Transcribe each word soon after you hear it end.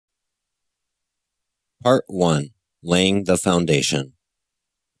Part 1. Laying the Foundation.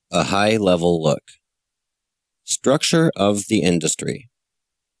 A high-level look. Structure of the industry.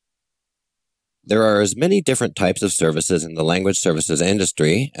 There are as many different types of services in the language services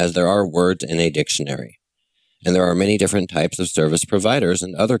industry as there are words in a dictionary. And there are many different types of service providers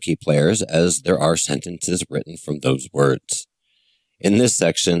and other key players as there are sentences written from those words. In this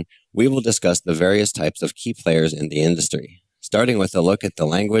section, we will discuss the various types of key players in the industry, starting with a look at the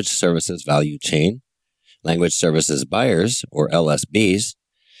language services value chain, language services buyers, or LSBs,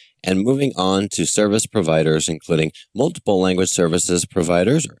 and moving on to service providers including multiple language services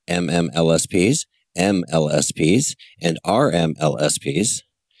providers, or MMLSPs, MLSPs, and RMLSPs,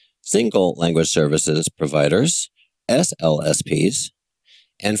 single language services providers, SLSPs,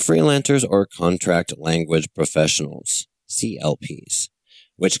 and freelancers or contract language professionals, CLPs,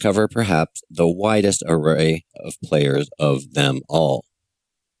 which cover perhaps the widest array of players of them all.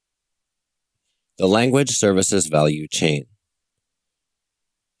 The language services value chain.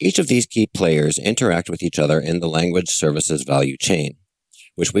 Each of these key players interact with each other in the language services value chain,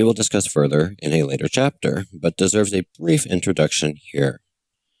 which we will discuss further in a later chapter, but deserves a brief introduction here.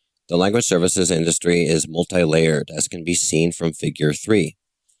 The language services industry is multi-layered, as can be seen from Figure 3.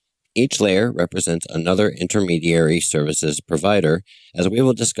 Each layer represents another intermediary services provider, as we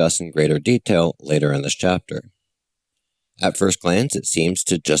will discuss in greater detail later in this chapter. At first glance, it seems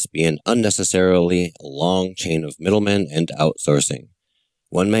to just be an unnecessarily long chain of middlemen and outsourcing.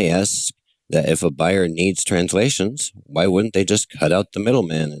 One may ask that if a buyer needs translations, why wouldn't they just cut out the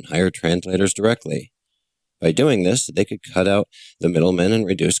middleman and hire translators directly? By doing this, they could cut out the middlemen and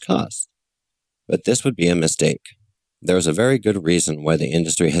reduce costs. But this would be a mistake. There is a very good reason why the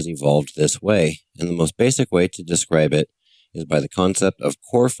industry has evolved this way, and the most basic way to describe it is by the concept of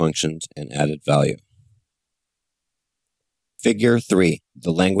core functions and added value. Figure 3.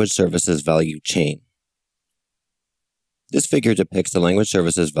 The language services value chain. This figure depicts the language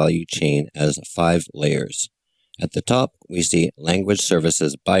services value chain as 5 layers. At the top, we see language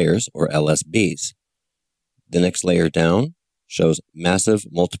services buyers, or LSBs. The next layer down shows massive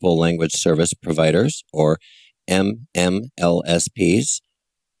multiple language service providers, or MMLSPs,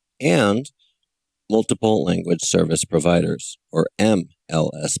 and multiple language service providers, or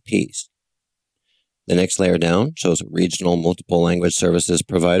MLSPs. The next layer down shows regional multiple language services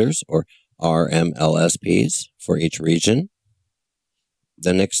providers, or RMLSPs, for each region.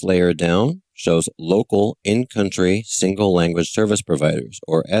 The next layer down shows local in-country single language service providers,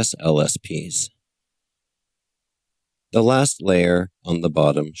 or SLSPs. The last layer on the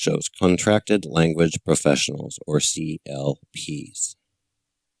bottom shows contracted language professionals, or CLPs.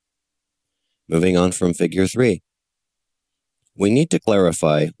 Moving on from Figure 3. We need to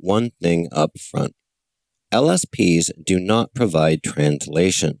clarify one thing up front. LSPs do not provide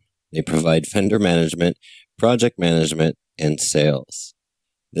translation. They provide vendor management, project management, and sales.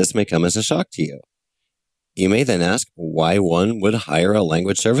 This may come as a shock to you. You may then ask why one would hire a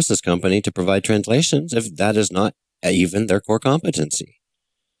language services company to provide translations if that is not even their core competency.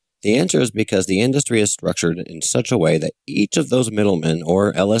 The answer is because the industry is structured in such a way that each of those middlemen,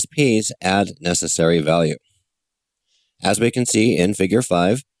 or LSPs, add necessary value. As we can see in Figure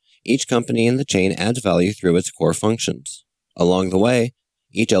 5, each company in the chain adds value through its core functions. Along the way,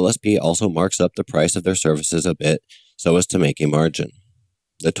 each LSP also marks up the price of their services a bit so as to make a margin.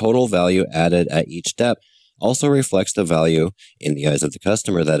 The total value added at each step also reflects the value, in the eyes of the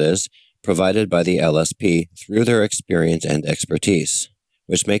customer that is, provided by the LSP through their experience and expertise,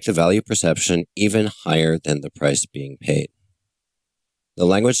 which make the value perception even higher than the price being paid. The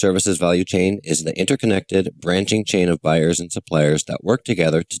language services value chain is the interconnected, branching chain of buyers and suppliers that work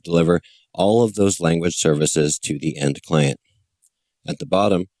together to deliver all of those language services to the end client. At the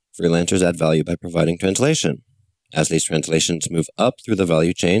bottom, freelancers add value by providing translation. As these translations move up through the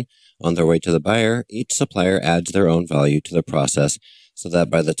value chain on their way to the buyer, each supplier adds their own value to the process so that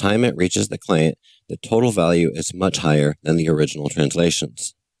by the time it reaches the client, the total value is much higher than the original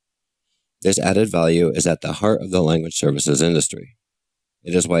translations. This added value is at the heart of the language services industry.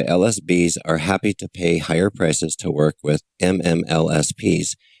 It is why LSBs are happy to pay higher prices to work with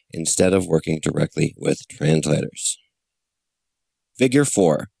MMLSPs instead of working directly with translators. Figure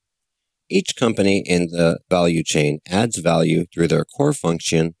 4. Each company in the value chain adds value through their core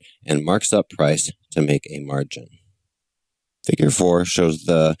function and marks up price to make a margin. Figure 4 shows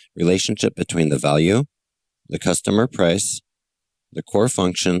the relationship between the value, the customer price, the core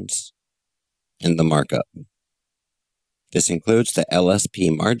functions, and the markup. This includes the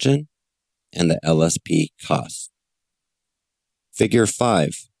LSP margin and the LSP cost. Figure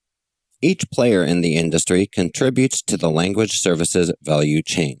 5. Each player in the industry contributes to the language services value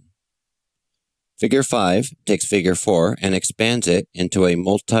chain. Figure 5 takes Figure 4 and expands it into a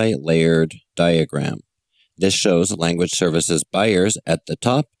multi-layered diagram. This shows language services buyers at the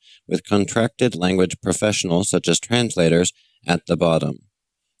top with contracted language professionals such as translators at the bottom.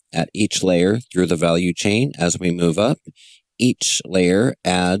 At each layer through the value chain as we move up, each layer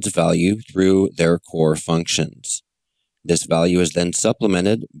adds value through their core functions. This value is then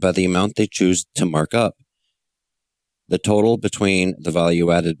supplemented by the amount they choose to mark up. The total between the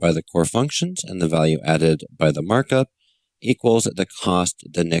value added by the core functions and the value added by the markup equals the cost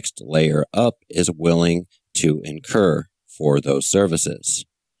the next layer up is willing to incur for those services.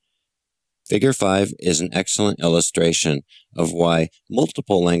 Figure 5 is an excellent illustration of why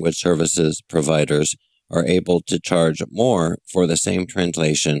multiple language services providers are able to charge more for the same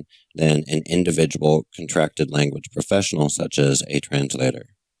translation than an individual contracted language professional such as a translator.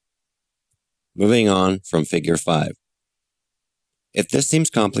 Moving on from Figure 5. If this seems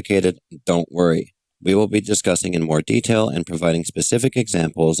complicated, don't worry. We will be discussing in more detail and providing specific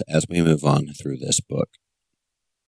examples as we move on through this book.